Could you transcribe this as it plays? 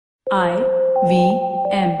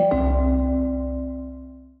IVM.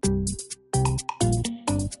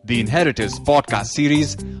 The Inheritors podcast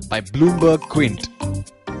series by Bloomberg Quint.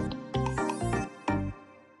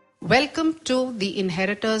 Welcome to The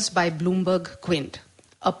Inheritors by Bloomberg Quint,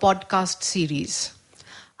 a podcast series.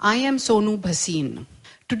 I am Sonu Bhasin.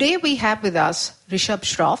 Today we have with us Rishabh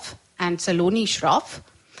Shroff and Saloni Shroff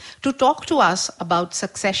to talk to us about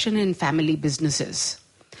succession in family businesses.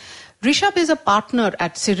 Rishabh is a partner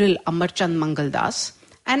at Cyril Amarchand Mangaldas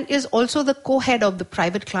and is also the co-head of the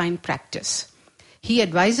private client practice. He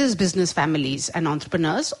advises business families and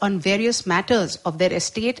entrepreneurs on various matters of their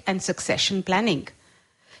estate and succession planning.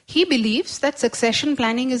 He believes that succession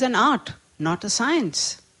planning is an art, not a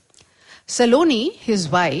science. Saloni, his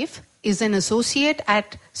wife, is an associate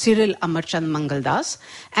at Cyril Amarchand Mangaldas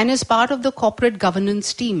and is part of the corporate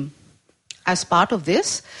governance team. As part of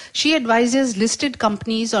this, she advises listed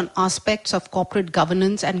companies on aspects of corporate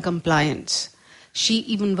governance and compliance. She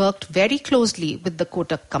even worked very closely with the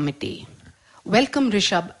Kotak committee. Welcome,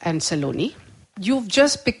 Rishabh and Saloni. You've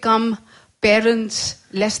just become parents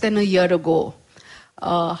less than a year ago.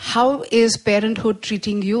 How is parenthood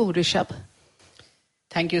treating you, Rishabh?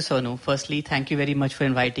 Thank you, Sonu. Firstly, thank you very much for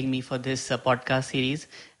inviting me for this podcast series.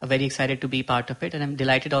 I'm very excited to be part of it, and I'm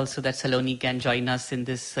delighted also that Saloni can join us in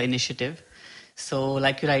this initiative. So,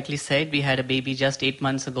 like you rightly said, we had a baby just 8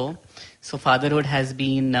 months ago. So, fatherhood has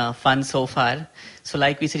been fun so far. So,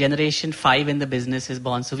 like we say, generation 5 in the business is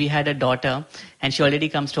born. So, we had a daughter, and she already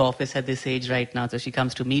comes to office at this age right now. So, she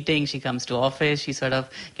comes to meetings, she comes to office, she's sort of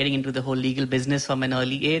getting into the whole legal business from an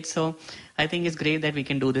early age. So, I think it's great that we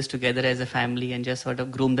can do this together as a family and just sort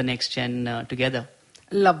of groom the next gen together.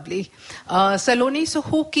 Lovely. Saloni, so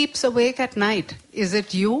who keeps awake at night? Is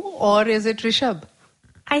it you or is it Rishabh?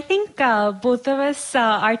 I think both of us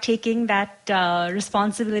are taking that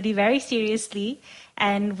responsibility very seriously,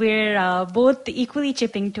 and we're both equally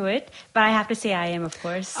chipping to it. But I have to say I am, of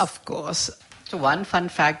course. Of course. So one fun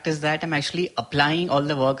fact is that I'm actually applying all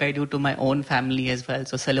the work I do to my own family as well.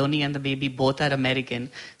 So Saloni and the baby both are American.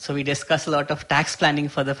 So we discuss a lot of tax planning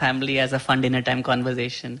for the family as a fun dinner time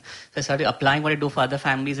conversation. So I started applying what I do for other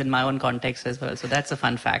families in my own context as well. So that's a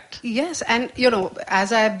fun fact. Yes, and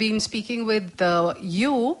as I've been speaking with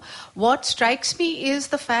you, what strikes me is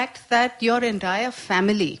the fact that your entire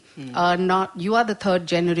family, you are the third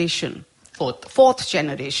generation. Fourth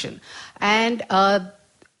generation. And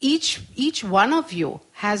each one of you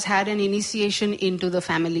has had an initiation into the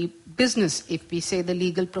family business, if we say the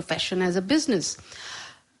legal profession as a business.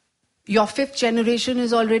 Your fifth generation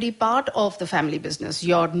is already part of the family business,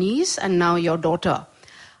 your niece and now your daughter.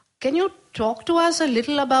 Can you talk to us a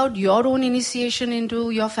little about your own initiation into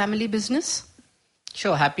your family business?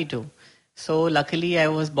 Sure, happy to. So luckily I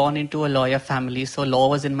was born into a lawyer family, so law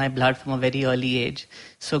was in my blood from a very early age.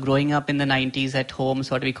 So growing up in the 90s at home,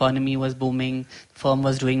 sort of economy was booming, firm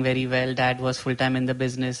was doing very well, dad was full-time in the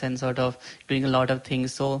business and sort of doing a lot of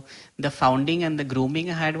things. So the founding and the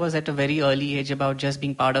grooming I had was at a very early age about just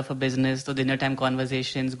being part of a business, the dinner time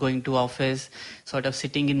conversations, going to office, sort of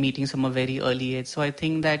sitting in meetings from a very early age. So I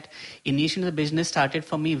think that initially the business started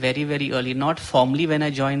for me very, very early, not formally when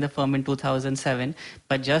I joined the firm in 2007,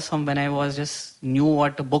 but just from when I was just knew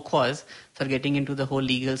what a book was for getting into the whole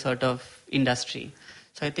legal sort of industry.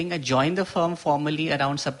 So I think I joined the firm formally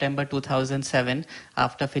around September 2007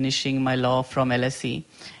 after finishing my law from LSE.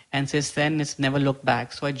 And since then, it's never looked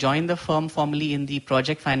back. So I joined the firm formally in the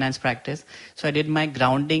project finance practice. So I did my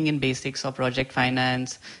grounding in basics of project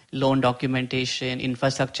finance, loan documentation,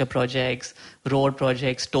 infrastructure projects, road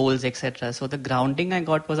projects, tolls, etc. So the grounding I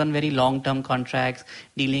got was on very long-term contracts,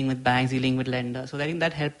 dealing with banks, dealing with lenders. So I think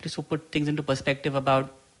that helped to put things into perspective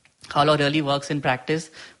about how law really works in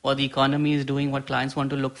practice, what the economy is doing, what clients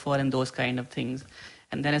want to look for, and those kind of things.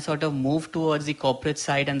 And then I sort of moved towards the corporate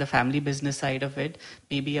side and the family business side of it,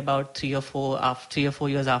 maybe about 3 or 4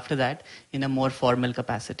 years after that, in a more formal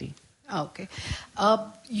capacity. Okay.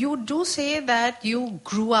 You do say that you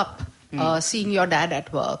grew up seeing your dad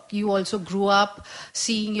at work. You also grew up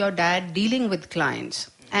seeing your dad dealing with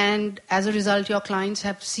clients. And as a result, your clients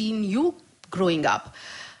have seen you growing up.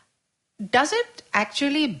 Does it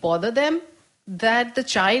actually bother them that the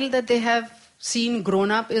child that they have seen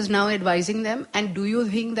grown up is now advising them? And do you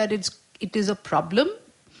think that it is a problem?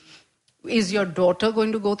 Is your daughter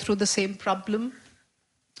going to go through the same problem?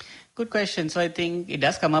 Good question. So I think it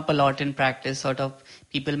does come up a lot in practice, sort of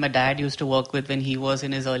people my dad used to work with when he was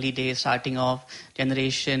in his early days, starting off,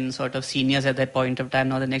 generation, sort of seniors at that point of time.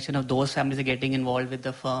 Now the next one of those families are getting involved with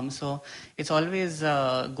the firm. So it's always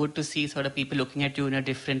good to see sort of people looking at you in a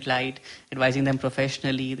different light, advising them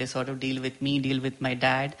professionally. They sort of deal with me, deal with my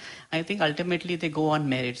dad. I think ultimately they go on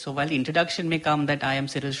merit. So while the introduction may come that I am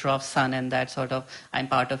Cyril Shroff's son and that sort of I'm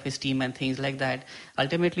part of his team and things like that,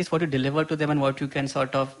 ultimately it's what you deliver to them and what you can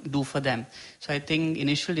sort of do for them. So I think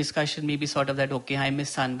initial discussion may be sort of that, okay, I'm his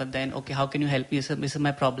son, but then, okay, how can you help me? This is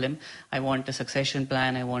my problem. I want a succession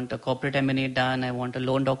plan. I want a corporate M&A done. I want a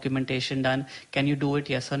loan documentation done. Can you do it?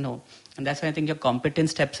 Yes or no? And that's when I think your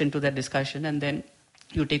competence steps into that discussion, and then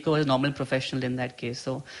you take over as a normal professional in that case.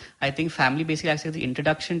 So I think family basically acts as the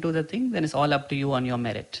introduction to the thing, then it's all up to you on your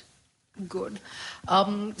merit. Good.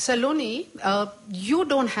 Saloni, you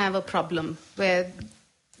don't have a problem where,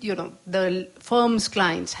 the firm's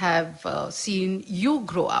clients have seen you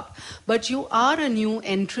grow up, but you are a new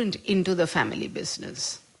entrant into the family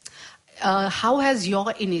business. How has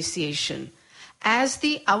your initiation, as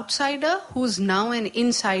the outsider who's now an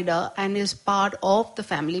insider and is part of the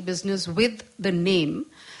family business with the name,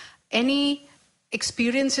 any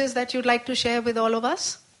experiences that you'd like to share with all of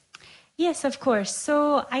us? Yes, of course.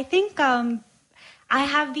 So I think I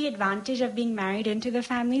have the advantage of being married into the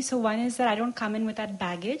family. So one is that I don't come in with that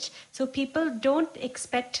baggage. So people don't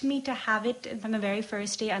expect me to have it from the very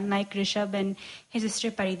first day, unlike Rishabh and his sister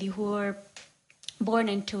Paridhi, who were born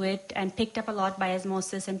into it and picked up a lot by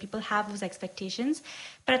osmosis, and people have those expectations.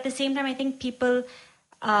 But at the same time, I think people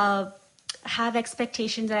have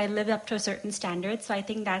expectations that I live up to a certain standard. So I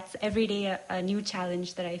think that's every day a new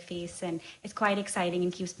challenge that I face, and it's quite exciting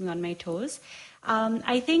and keeps me on my toes.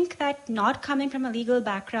 I think that not coming from a legal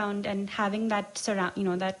background and having that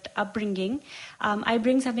that upbringing, I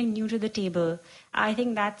bring something new to the table. I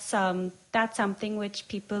think that's something which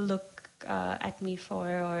people look at me for,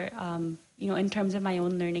 or in terms of my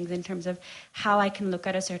own learnings, in terms of how I can look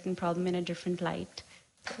at a certain problem in a different light.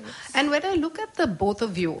 And when I look at the both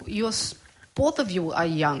of you, both of you are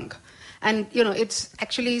young. And, it's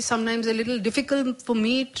actually sometimes a little difficult for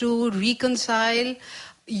me to reconcile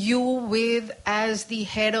you with, as the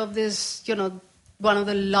head of this, one of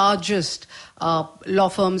the largest law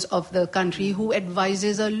firms of the country, who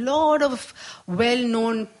advises a lot of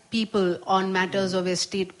well-known people on matters of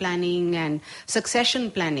estate planning and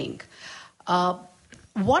succession planning.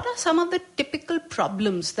 What are some of the typical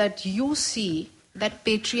problems that you see that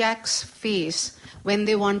patriarchs face when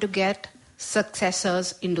they want to get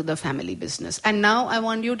successors into the family business? And now I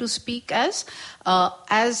want you to speak as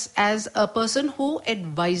a person who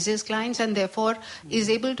advises clients and therefore is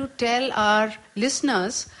able to tell our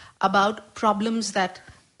listeners about problems that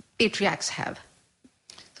patriarchs have.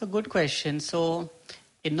 So good question. So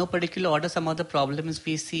in no particular order, some of the problems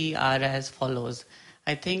we see are as follows.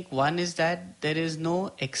 I think one is that there is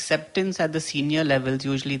no acceptance at the senior levels,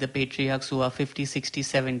 usually the patriarchs who are 50, 60,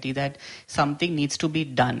 70, that something needs to be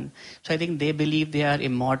done. So I think they believe they are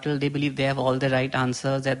immortal. They believe they have all the right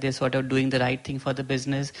answers, that they're sort of doing the right thing for the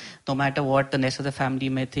business, no matter what the rest of the family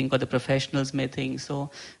may think or the professionals may think. So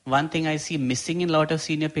one thing I see missing in a lot of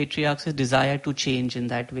senior patriarchs is desire to change in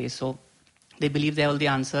that way. So they believe they have all the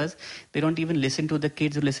answers. They don't even listen to the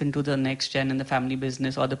kids who listen to the next gen in the family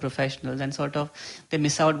business or the professionals, and sort of they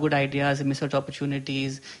miss out good ideas, they miss out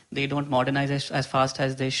opportunities. They don't modernize as fast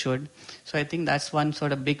as they should. So I think that's one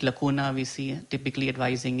sort of big lacuna we see typically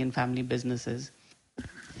advising in family businesses.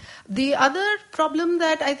 The other problem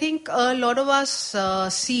that I think a lot of us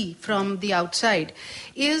see from the outside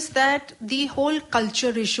is that the whole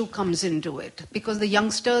culture issue comes into it, because the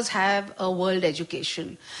youngsters have a world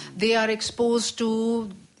education. They are exposed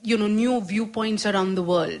to, new viewpoints around the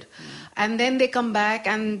world. And then they come back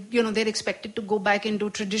and, they're expected to go back into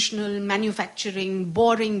traditional manufacturing,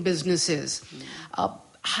 boring businesses.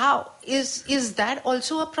 How is that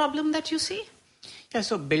also a problem that you see? Yeah,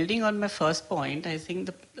 so building on my first point, I think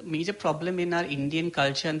the major problem in our Indian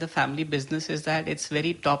culture and the family business is that it's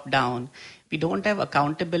very top-down. We don't have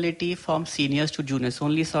accountability from seniors to juniors,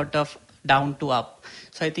 only sort of down to up.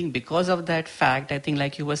 So I think because of that fact, I think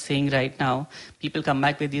like you were saying right now, people come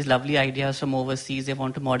back with these lovely ideas from overseas. They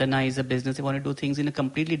want to modernize the business. They want to do things in a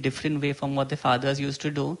completely different way from what their fathers used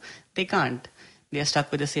to do. They can't. They are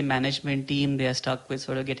stuck with the same management team. They are stuck with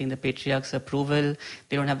sort of getting the patriarch's approval.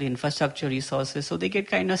 They don't have the infrastructure resources. So they get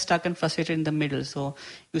kind of stuck and frustrated in the middle. So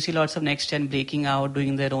you see lots of next gen breaking out,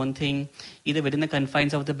 doing their own thing, either within the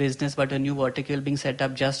confines of the business, but a new vertical being set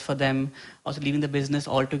up just for them, also leaving the business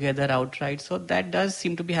altogether outright. So that does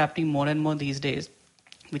seem to be happening more and more these days.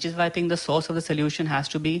 which is why I think the source of the solution has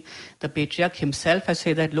to be the patriarch himself has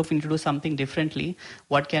said that, look, we need to do something differently.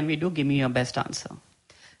 What can we do? Give me your best answer.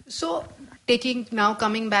 So,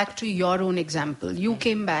 coming back to your own example, you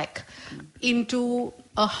came back into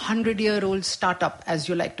a 100-year-old startup, as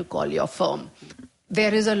you like to call your firm.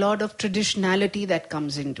 There is a lot of traditionality that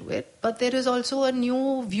comes into it, but there is also a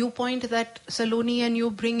new viewpoint that Saloni and you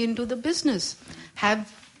bring into the business.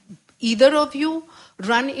 Have either of you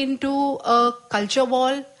run into a culture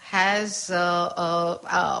wall? Has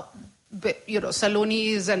Saloni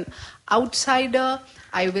is an outsider.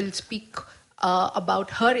 I will speak about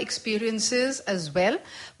her experiences as well.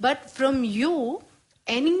 But from you,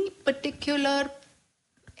 any particular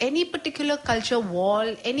culture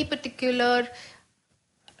wall, any particular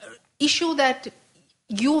issue that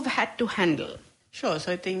you've had to handle? Sure.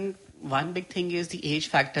 So I think one big thing is the age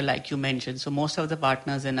factor, like you mentioned. So most of the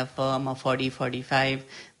partners in a firm are 40, 45.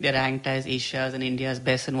 They're ranked as Asia's and India's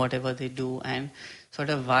best in whatever they do. And sort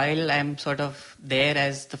of while I'm sort of there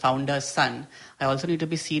as the founder's son, I also need to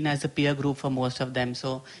be seen as a peer group for most of them.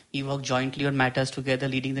 So we work jointly on matters together,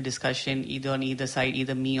 leading the discussion either on either side,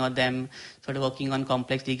 either me or them, sort of working on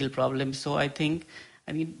complex legal problems. So I think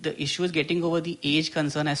the issue is getting over the age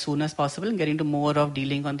concern as soon as possible and getting to more of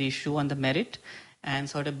dealing on the issue on the merit and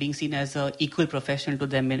sort of being seen as an equal professional to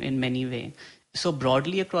them in many ways. So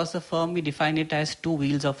broadly across the firm, we define it as two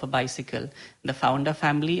wheels of a bicycle, the founder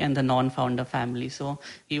family and the non-founder family. So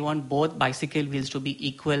we want both bicycle wheels to be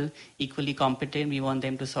equally competent. We want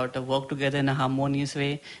them to sort of work together in a harmonious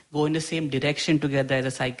way, go in the same direction together as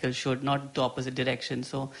a cycle should, not the opposite direction.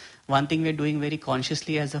 So one thing we're doing very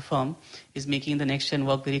consciously as a firm is making the next gen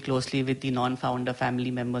work very closely with the non-founder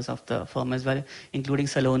family members of the firm as well, including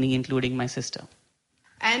Saloni, including my sister.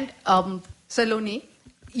 And Saloni,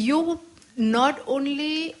 you not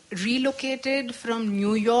only relocated from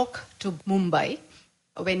New York to Mumbai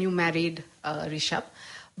when you married Rishabh,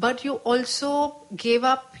 but you also gave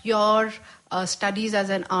up your studies as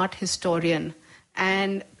an art historian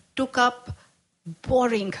and took up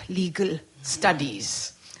boring legal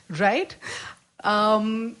studies, right?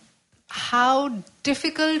 How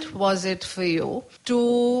difficult was it for you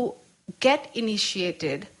to get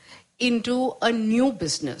initiated into a new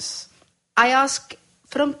business? I ask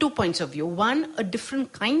from 2 points of view. One, a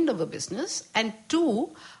different kind of a business, and two,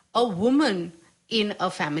 a woman in a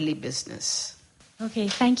family business. Okay,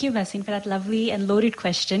 thank you, Bhasin, for that lovely and loaded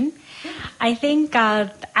question. I think I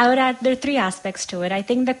would add there are three aspects to it. I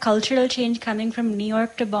think the cultural change coming from New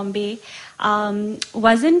York to Bombay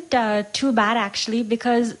wasn't too bad, actually,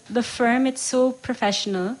 because the firm, it's so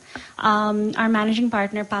professional. Our managing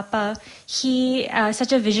partner, Papa, he is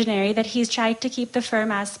such a visionary that he's tried to keep the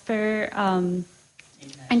firm as per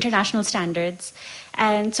international standards.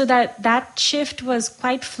 And so that shift was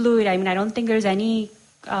quite fluid. I mean, I don't think there's any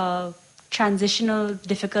transitional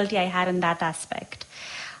difficulty I had in that aspect.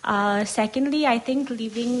 Secondly, I think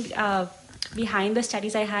leaving behind the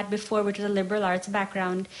studies I had before, which was a liberal arts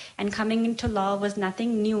background, and coming into law was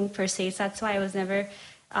nothing new per se. So that's why I was never,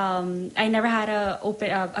 I never had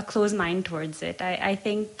a closed mind towards it. I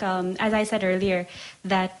think, as I said earlier,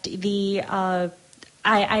 that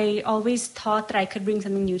I always thought that I could bring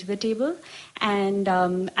something new to the table, and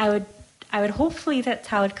I would hopefully, that's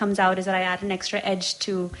how it comes out, is that I add an extra edge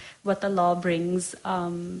to what the law brings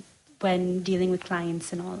when dealing with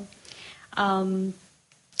clients and all.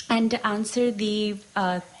 And to answer the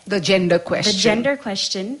gender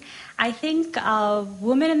question. I think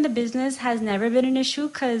women in the business has never been an issue,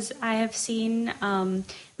 because I have seen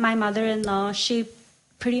my mother-in-law, she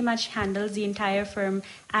pretty much handles the entire firm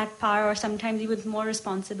at par, or sometimes with more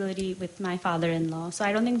responsibility with my father-in-law. So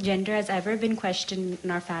I don't think gender has ever been questioned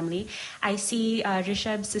in our family. I see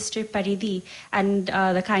Rishabh's sister Paridhi and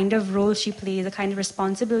the kind of role she plays, the kind of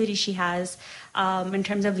responsibility she has in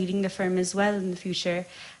terms of leading the firm as well in the future.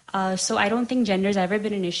 So I don't think gender has ever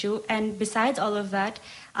been an issue. And besides all of that,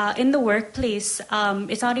 in the workplace,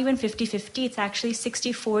 it's not even 50-50. It's actually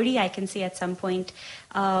 60-40, I can see at some point,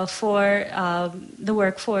 for the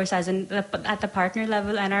workforce, as in at the partner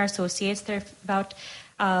level and our associates. They're about,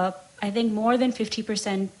 I think, more than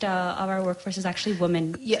 50% of our workforce is actually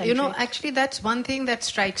women. Yeah, actually, that's one thing that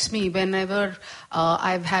strikes me whenever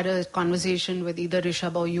I've had a conversation with either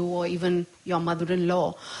Rishabh or you or even your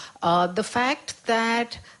mother-in-law. The fact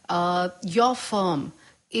that your firm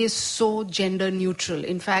is so gender neutral.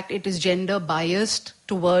 In fact, it is gender biased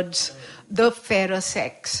towards the fairer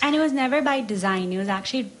sex. And it was never by design. It was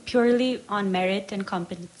actually purely on merit and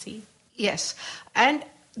competency. Yes. And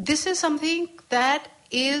this is something that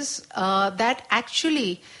is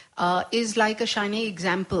actually is like a shining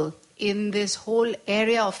example in this whole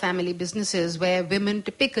area of family businesses where women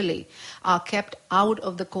typically are kept out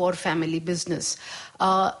of the core family business.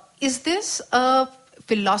 Is this a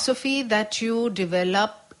philosophy that you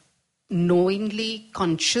develop knowingly,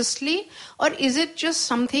 consciously, or is it just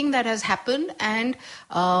something that has happened and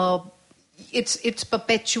it's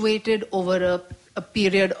perpetuated over a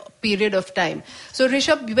period of time? So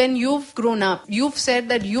Rishabh, when you've grown up, you've said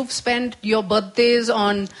that you've spent your birthdays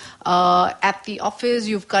on at the office.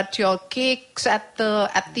 You've cut your cakes at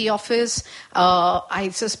the office. I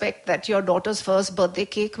suspect that your daughter's first birthday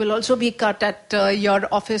cake will also be cut at your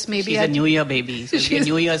office. Maybe she's a New Year baby. So she's a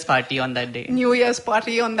New Year's party on that day. New Year's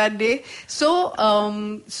party on that day. So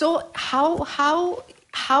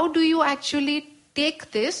how do you actually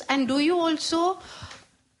take this, and do you also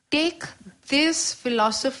take this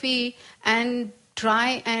philosophy and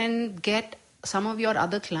try and get some of your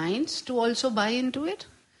other clients to also buy into it?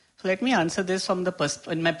 So let me answer this from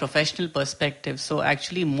in my professional perspective. So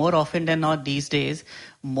actually, more often than not these days,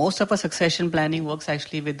 most of our succession planning works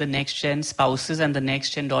actually with the next gen spouses and the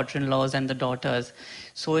next gen daughter-in-laws and the daughters.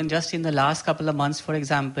 So in the last couple of months, for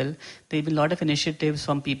example, there have been a lot of initiatives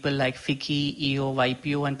from people like FICCI, EO,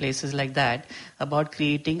 YPO and places like that about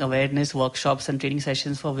creating awareness workshops and training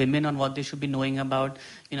sessions for women on what they should be knowing about,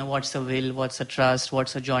 what's a will, what's a trust,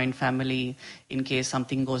 what's a joint family, in case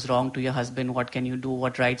something goes wrong to your husband, what can you do,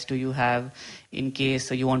 what rights do you have, in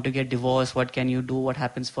case you want to get divorced, what can you do, what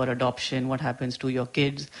happens for adoption, what happens to your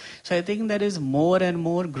kids. So I think there is more and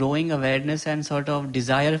more growing awareness and sort of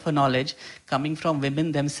desire for knowledge coming from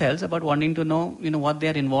women themselves about wanting to know, what they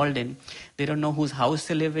are involved in. They don't know whose house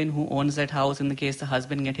they live in, who owns that house in the case the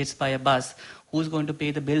husband gets hit by a bus, who's going to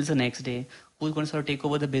pay the bills the next day, who's going to sort of take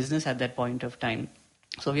over the business at that point of time.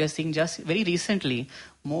 So we are seeing just very recently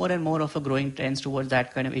more and more of a growing trends towards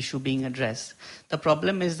that kind of issue being addressed. The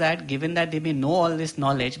problem is that given that they may know all this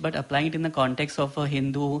knowledge, but applying it in the context of a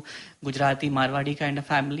Hindu, Gujarati, Marwadi kind of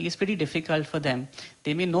family is pretty difficult for them.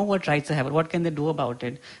 They may know what rights they have, but what can they do about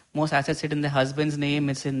it? Most assets sit in their husband's name,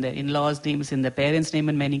 it's in their in-laws' name, it's in their parents' name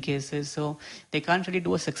in many cases. So they can't really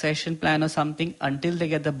do a succession plan or something until they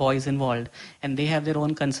get the boys involved. And they have their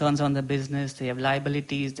own concerns on the business, they have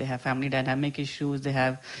liabilities, they have family dynamic issues, they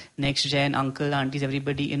have next gen, uncle, aunties,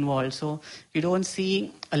 everybody involved. So you don't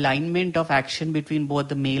see alignment of action between both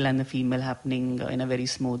the male and the female happening in a very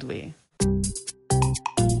smooth way.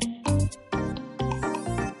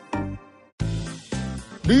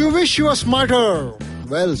 Do you wish you were smarter?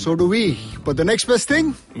 Well, so do we. But the next best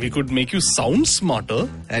thing? We could make you sound smarter.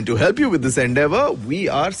 And to help you with this endeavor, we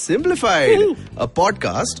are Simplified, a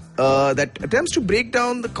podcast that attempts to break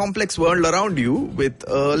down the complex world around you with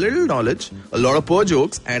a little knowledge, a lot of poor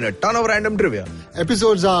jokes, and a ton of random trivia.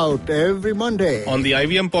 Episodes out every Monday. On the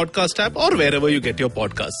IVM podcast app or wherever you get your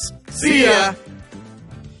podcasts. See ya!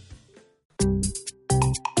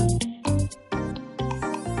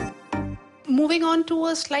 Moving on to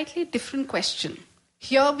a slightly different question.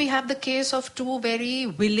 Here we have the case of two very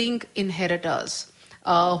willing inheritors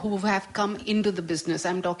who have come into the business.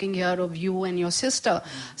 I'm talking here of you and your sister.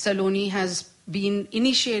 Saloni has been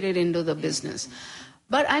initiated into the business.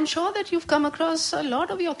 But I'm sure that you've come across a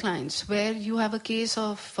lot of your clients where you have a case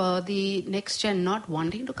of the next gen not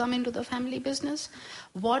wanting to come into the family business.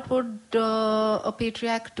 What would a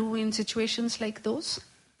patriarch do in situations like those?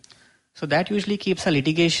 So that usually keeps a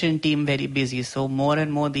litigation team very busy. So more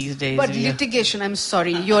and more these days... But litigation, I'm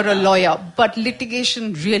sorry, you're a lawyer, but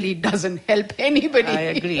litigation really doesn't help anybody. I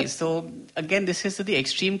agree. So again, this is the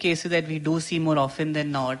extreme cases that we do see more often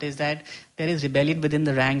than not, is that there is rebellion within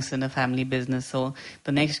the ranks in a family business. So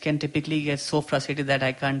the next can typically get so frustrated that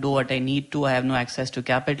I can't do what I need to. I have no access to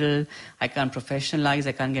capital. I can't professionalize.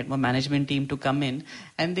 I can't get my management team to come in.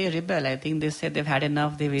 And they rebel. I think they said they've had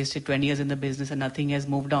enough. They wasted 20 years in the business and nothing has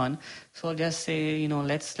moved on. So I'll just say,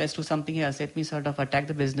 let's do something else. Let me sort of attack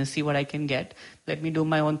the business, see what I can get. Let me do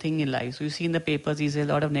my own thing in life. So you see in the papers, there's a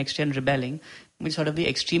lot of next gen rebelling, which is sort of the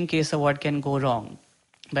extreme case of what can go wrong.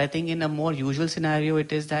 But I think in a more usual scenario,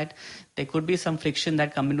 it is that there could be some friction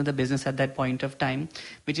that come into the business at that point of time,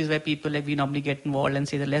 which is where people like we normally get involved and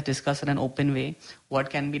say that let's discuss in an open way what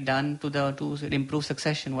can be done to improve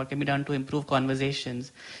succession, what can be done to improve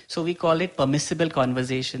conversations. So we call it permissible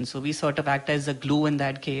conversation. So we sort of act as a glue in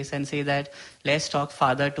that case and say that let's talk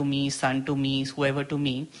father to me, son to me, whoever to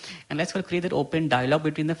me, and let's create that open dialogue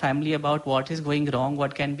between the family about what is going wrong,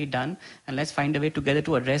 what can be done, and let's find a way together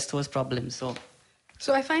to address those problems.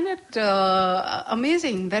 So I find it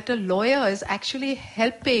amazing that a lawyer is actually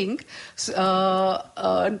helping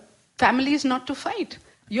families not to fight.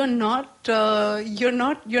 You're not going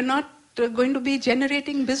to be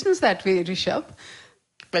generating business that way, Rishabh.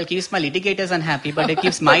 Well, it keeps my litigators unhappy, but it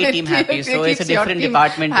keeps my team happy. So it's a keeps your different team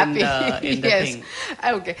department happy. in the Yes. thing.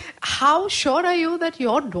 Okay. How sure are you that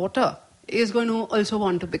your daughter is going to also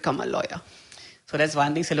want to become a lawyer? So that's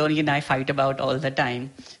one thing Saloni and I fight about all the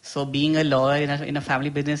time. So being a lawyer in a family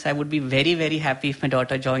business, I would be very, very happy if my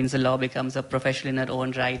daughter joins the law, becomes a professional in her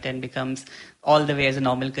own right, and becomes all the way as a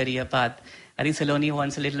normal career path. I think Saloni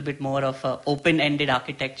wants a little bit more of an open-ended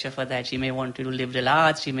architecture for that. She may want to do liberal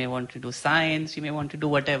arts, she may want to do science, she may want to do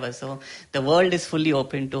whatever. So the world is fully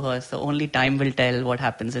open to her. So only time will tell what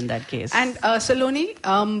happens in that case. And Saloni,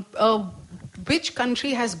 which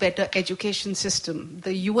country has better education system,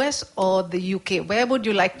 the US or the UK? Where would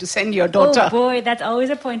you like to send your daughter? Oh boy, that's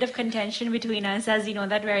always a point of contention between us, as you know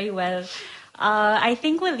that very well. I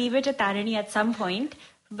think we'll leave it to Tarini at some point.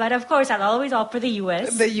 But of course, I'll always opt for the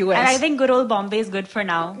US. The US. And I think good old Bombay is good for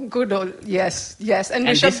now. Good old, yes. And And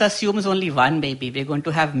Rishabh, this assumes only one baby. We're going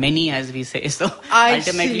to have many, as we say. So I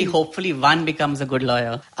ultimately, see. hopefully, one becomes a good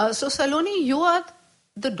lawyer. So Saloni, you are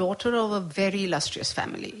the daughter of a very illustrious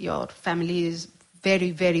family. Your family is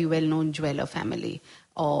very, very well-known jeweler family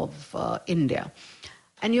of India.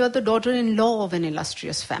 And you are the daughter-in-law of an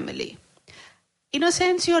illustrious family. In a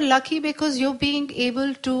sense, you're lucky because you're being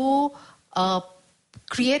able to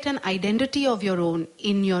create an identity of your own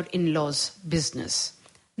in your in-laws' business.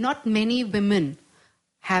 Not many women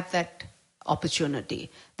have that opportunity.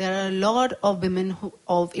 There are a lot of women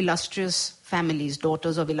of illustrious families,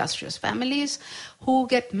 daughters of illustrious families, who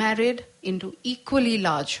get married into equally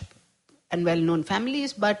large and well-known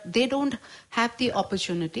families, but they don't have the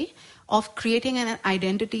opportunity of creating an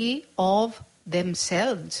identity of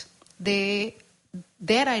themselves.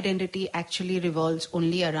 Their identity actually revolves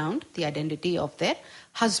only around the identity of their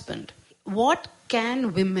husband. What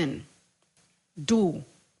can women do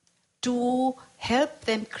to help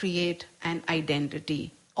them create an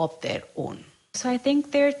identity of their own? So I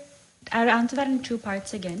think I'll answer that in two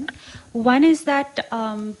parts again. One is that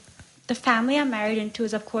the family I'm married into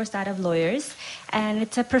is, of course, that of lawyers, and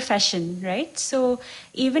it's a profession, right? So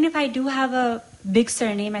even if I do have a big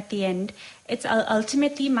surname at the end, it's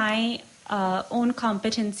ultimately my own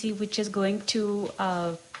competency which is going to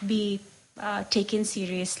be taken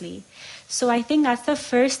seriously. So I think that's the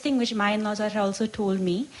first thing which my in-laws had also told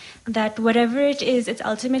me, that whatever it is, it's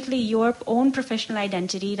ultimately your own professional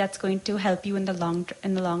identity that's going to help you in the long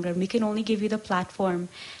run. We can only give you the platform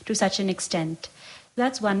to such an extent.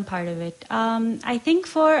 That's one part of it. I think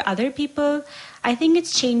for other people, I think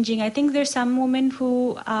it's changing. I think there's some women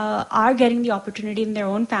who are getting the opportunity in their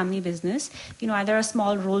own family business, either a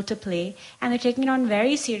small role to play, and they're taking it on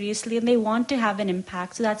very seriously and they want to have an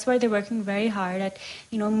impact. So that's why they're working very hard at,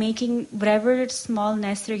 making whatever small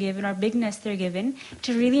nest they're given or big nest they're given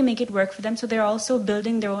to really make it work for them. So they're also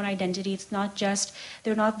building their own identity. It's not just,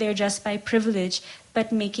 they're not there just by privilege,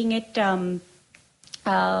 but making it a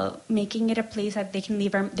place that they can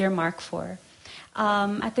leave their mark for.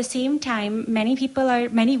 At the same time,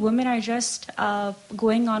 many women are just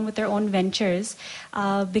going on with their own ventures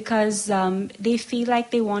because they feel like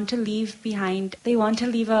they want to leave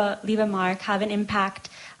a mark, have an impact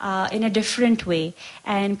in a different way,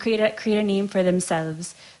 and create a name for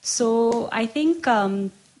themselves. So I think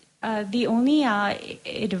the only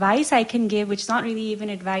advice I can give, which is not really even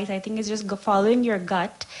advice, I think is just following your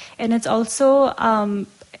gut. And it's also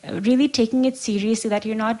really taking it seriously, that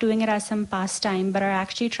you're not doing it as some pastime, but are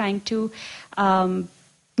actually trying to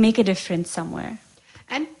make a difference somewhere.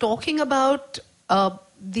 And talking about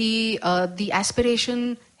the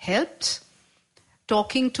aspiration helps.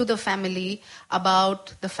 Talking to the family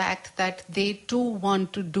about the fact that they too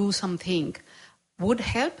want to do something would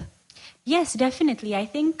help. Yes, definitely. I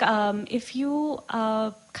think if you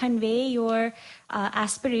convey your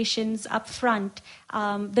aspirations up front,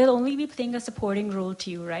 they'll only be playing a supporting role to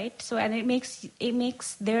you, right? So, and it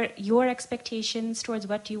makes your expectations towards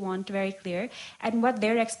what you want very clear, and what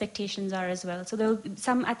their expectations are as well. So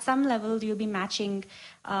at some level you'll be matching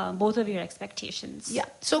both of your expectations. Yeah.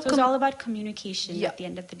 So it's all about communication at the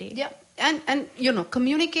end of the day. Yeah. And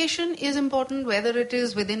communication is important, whether it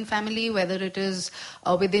is within family, whether it is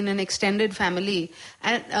within an extended family.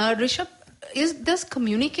 And Rishabh, does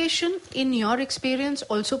communication, in your experience,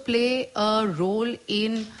 also play a role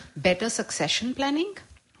in better succession planning?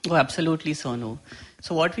 Oh, absolutely, Sonu.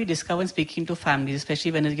 So what we discover in speaking to families, especially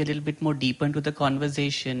when we get a little bit more deeper into the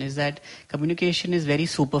conversation, is that communication is very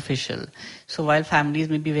superficial. So while families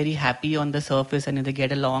may be very happy on the surface and they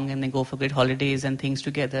get along and they go for great holidays and things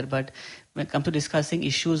together, but when it comes to discussing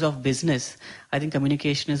issues of business, I think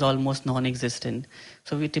communication is almost non-existent.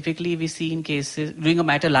 So we see in cases, doing a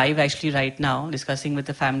matter live actually right now, discussing with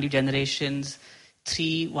the family generations,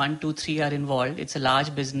 one, two, three are involved. It's a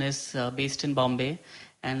large business based in Bombay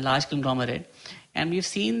and large conglomerate. And we've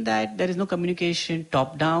seen that there is no communication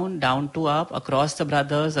top down, down to up, across the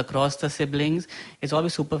brothers, across the siblings. It's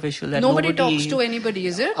always superficial. That Nobody talks to anybody,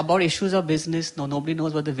 is it? About issues of business. No, nobody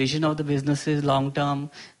knows what the vision of the business is long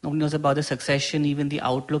term. Nobody knows about the succession, even the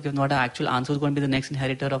outlook, if not an actual answer, who's going to be the next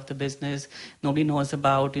inheritor of the business. Nobody knows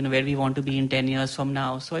about where we want to be in 10 years from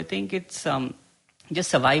now. So I think it's just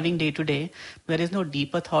surviving day to day. There is no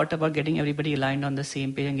deeper thought about getting everybody aligned on the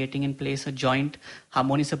same page and getting in place a joint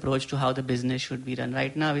harmonious approach to how the business should be run.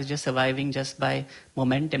 Right now it's just surviving just by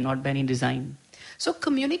momentum, not by any design. So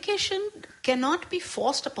communication cannot be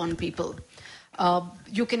forced upon people.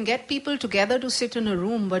 You can get people together to sit in a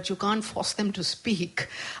room, but you can't force them to speak.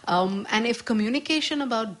 And if communication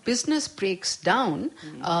about business breaks down,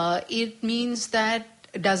 it means that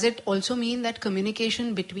does it also mean that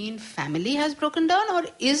communication between family has broken down, or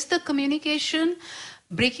is the communication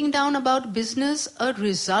breaking down about business a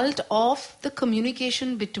result of the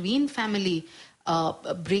communication between family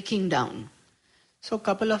breaking down? So a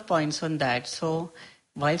couple of points on that. So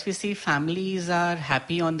whilst we see families are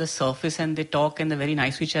happy on the surface and they talk and they're very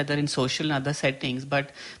nice to each other in social and other settings,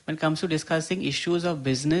 but when it comes to discussing issues of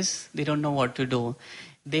business, they don't know what to do.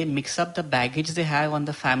 They mix up the baggage they have on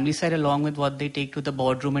the family side along with what they take to the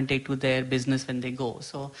boardroom and take to their business when they go.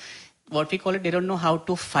 So what we call it, they don't know how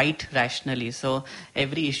to fight rationally. So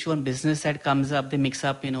every issue on business that comes up, they mix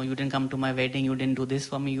up, you didn't come to my wedding, you didn't do this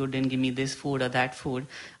for me, you didn't give me this food or that food.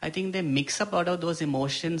 I think they mix up out of those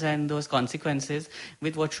emotions and those consequences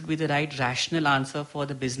with what should be the right rational answer for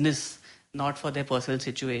the business, not for their personal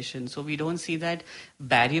situation. So we don't see that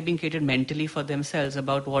barrier being created mentally for themselves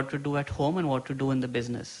about what to do at home and what to do in the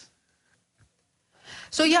business.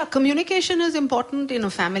 So yeah, communication is important in a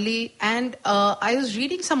family, and I was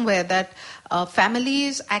reading somewhere that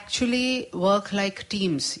families actually work like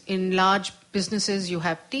teams. In large businesses you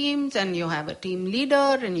have teams and you have a team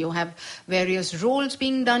leader and you have various roles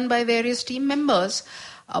being done by various team members.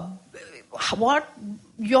 What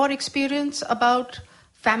your experience about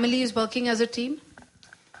families working as a team?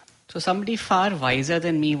 So somebody far wiser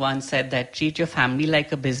than me once said that treat your family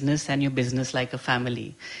like a business and your business like a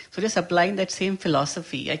family. So just applying that same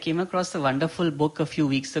philosophy, I came across a wonderful book a few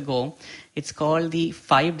weeks ago. It's called The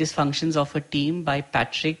 5 Dysfunctions of a Team by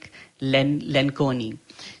Patrick Lencioni.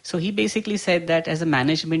 So he basically said that as a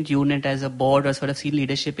management unit, as a board or sort of senior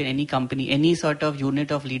leadership in any company, any sort of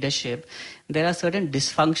unit of leadership, there are certain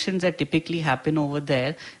dysfunctions that typically happen over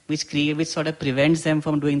there which sort of prevents them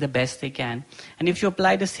from doing the best they can. And if you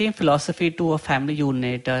apply the same philosophy to a family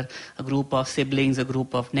unit or a group of siblings, a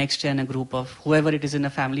group of next gen, a group of whoever it is in a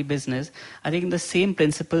family business, I think the same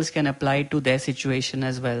principles can apply to their situation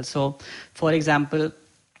as well. So, for example,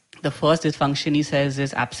 the first dysfunction, he says,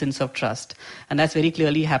 is absence of trust. And that's very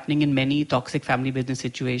clearly happening in many toxic family business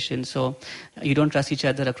situations. So you don't trust each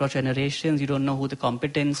other across generations. You don't know who the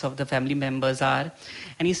competence of the family members are.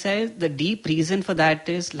 And he says the deep reason for that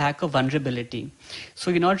is lack of vulnerability.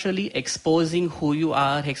 So you're not really exposing who you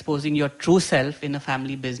are, exposing your true self in a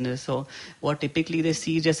family business. So what typically they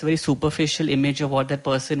see is just a very superficial image of what that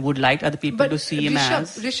person would like other people to see him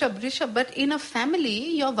as. Rishabh, but in a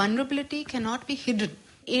family, your vulnerability cannot be hidden.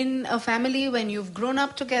 In a family, when you've grown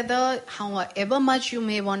up together, however much you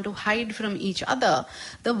may want to hide from each other,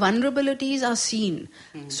 the vulnerabilities are seen.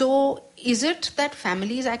 So is it that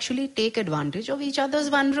families actually take advantage of each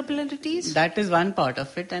other's vulnerabilities? That is one part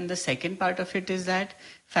of it. And the second part of it is that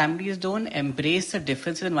families don't embrace the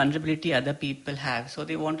differences and vulnerability other people have. So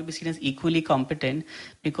they want to be seen as equally competent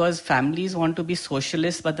because families want to be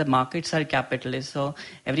socialists, but the markets are capitalist. So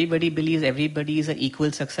everybody believes everybody is an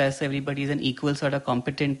equal success, everybody is an equal sort of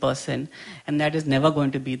competent person. And that is never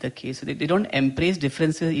going to be the case. So they don't embrace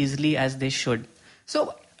differences easily as they should.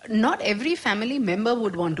 So not every family member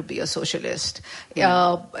would want to be a socialist.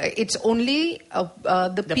 It's only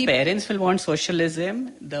the parents will want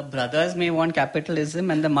socialism, the brothers may want capitalism,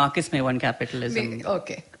 and the markets may want capitalism.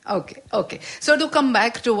 Okay. So to come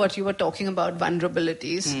back to what you were talking about,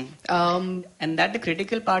 vulnerabilities. And that the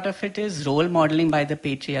critical part of it is role modeling by the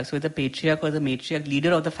patriarch. So the patriarch or the matriarch,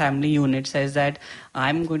 leader of the family unit, says that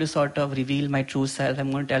I'm going to sort of reveal my true self. I'm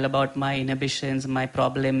going to tell about my inhibitions, my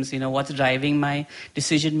problems, what's driving my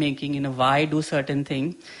decision making, why I do certain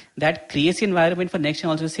things. That creates the environment for next generation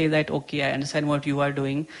also to say that, okay, I understand what you are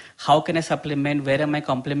doing. How can I supplement? Where are my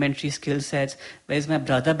complementary skill sets? Where is my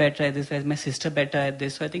brother better at this? Where is my sister better at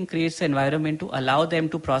this? So I think creates the environment to allow them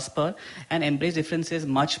to prosper and embrace differences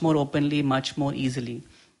much more openly, much more easily.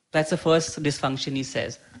 That's the first dysfunction, he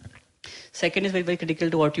says. Second is very, very critical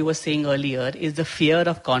to what you were saying earlier, is the fear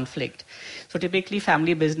of conflict. So typically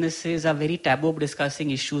family businesses are very taboo of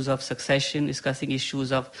discussing issues of succession, discussing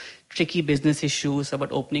issues of tricky business issues,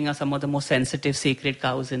 about opening up some of the most sensitive sacred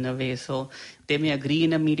cows in a way. So they may agree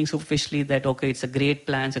in a meeting superficially that, okay, it's a great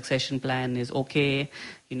plan, succession plan is okay,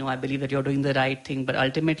 I believe that you're doing the right thing, but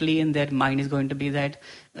ultimately in their mind is going to be that,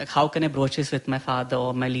 like, how can I broach this with my father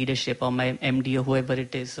or my leadership or my MD or whoever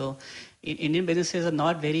it is? So Indian businesses are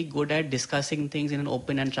not very good at discussing things in an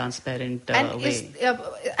open and transparent way.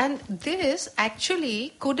 And this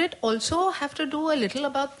actually, could it also have to do a little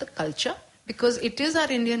about the culture? Because it is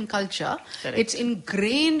our Indian culture. Correct. It's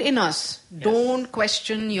ingrained in us. Yes. Don't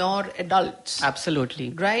question your adults. Absolutely.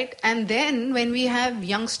 Right? And then when we have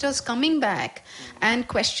youngsters coming back and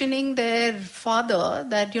questioning their father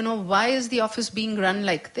that, why is the office being run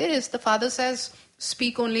like this? The father says,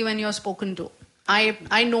 speak only when you're spoken to.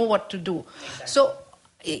 I know what to do. Exactly. So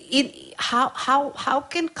how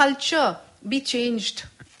can culture be changed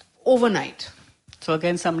overnight? So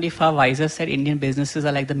again, somebody far wiser said Indian businesses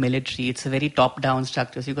are like the military. It's a very top-down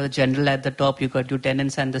structure. So you've got the general at the top, you've got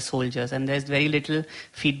lieutenants and the soldiers. And there's very little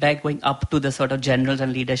feedback going up to the sort of generals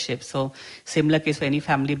and leadership. So similar case for any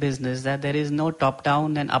family business, that there is no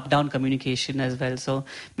top-down and up-down communication as well. So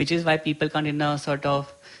which is why people can't in a sort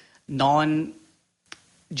of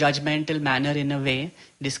non-judgmental manner in a way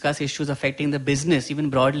discuss issues affecting the business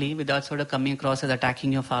even broadly without sort of coming across as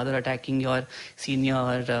attacking your father, attacking your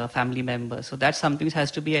senior family member. So that's something which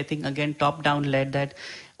has to be, I think, again, top-down led, that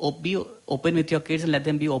be open with your kids and let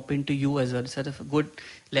them be open to you as well. It's sort of a good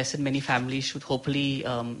lesson many families should hopefully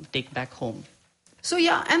take back home. So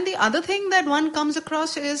and the other thing that one comes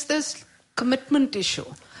across is this commitment issue.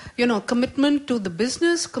 Commitment to the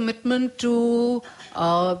business, commitment to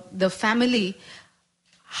the family.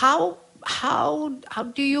 How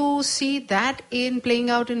do you see that in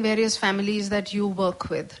playing out in various families that you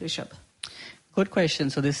work with, Rishabh? Good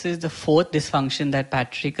question. So this is the fourth dysfunction that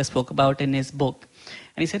Patrick spoke about in his book.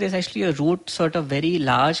 And he said it's actually a root sort of very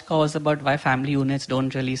large cause about why family units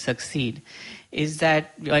don't really succeed. Is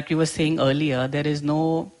that, like you were saying earlier, there is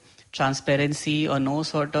no transparency or no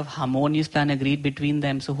sort of harmonious plan agreed between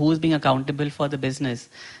them. So who is being accountable for the business?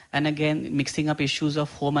 And again, mixing up issues of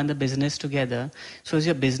home and the business together. So is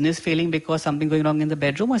your business failing because something going wrong in the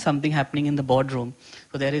bedroom or something happening in the boardroom?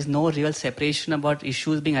 So there is no real separation about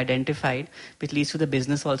issues being identified, which leads to the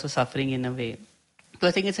business also suffering in a way. So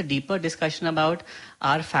I think it's a deeper discussion about,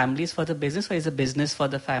 are families for the business or is the business for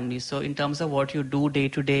the family? So in terms of what you do day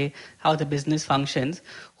to day, how the business functions,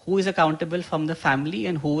 who is accountable from the family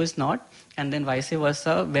and who is not, and then vice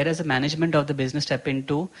versa, where does the management of the business step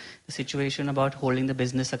into the situation about holding the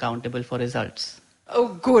business accountable for results?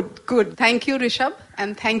 Oh, good. Thank you, Rishabh,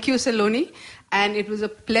 and thank you, Saloni. And it was a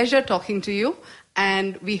pleasure talking to you,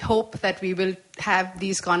 and we hope that we will have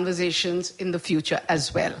these conversations in the future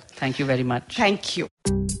as well. Thank you very much. Thank you.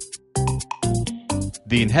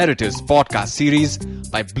 The Inheritors podcast series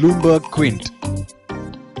by Bloomberg Quint.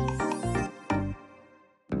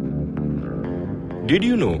 Did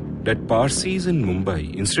you know that Parsis in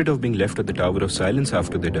Mumbai, instead of being left at the Tower of Silence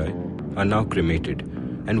after they die, are now cremated?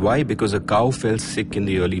 And why? Because a cow fell sick in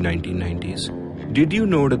the early 1990s. Did you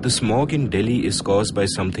know that the smog in Delhi is caused by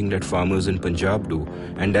something that farmers in Punjab do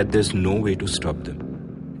and that there's no way to stop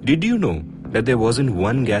them? Did you know that there wasn't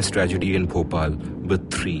one gas tragedy in Bhopal, but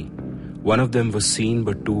 3? One of them was seen,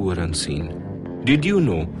 but 2 were unseen. Did you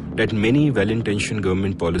know that many well-intentioned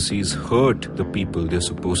government policies hurt the people they're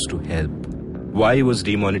supposed to help? Why was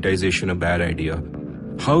demonetization a bad idea?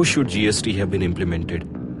 How should GST have been implemented?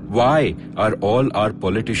 Why are all our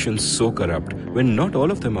politicians so corrupt when not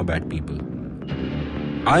all of them are bad people?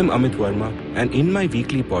 I'm Amit Verma, and in my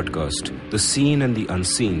weekly podcast, The Seen and the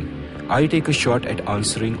Unseen, I take a shot at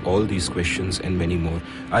answering all these questions and many more.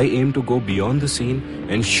 I aim to go beyond the seen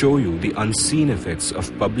and show you the unseen effects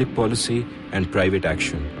of public policy and private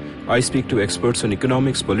action. I speak to experts on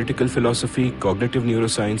economics, political philosophy, cognitive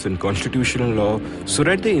neuroscience, and constitutional law so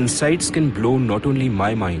that the insights can blow not only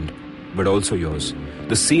my mind, but also yours.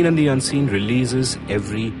 The Seen and the Unseen releases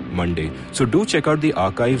every Monday. So do check out the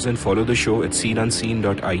archives and follow the show at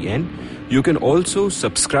seenunseen.in. You can also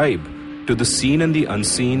subscribe to The Seen and the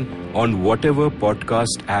Unseen on whatever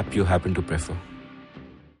podcast app you happen to prefer.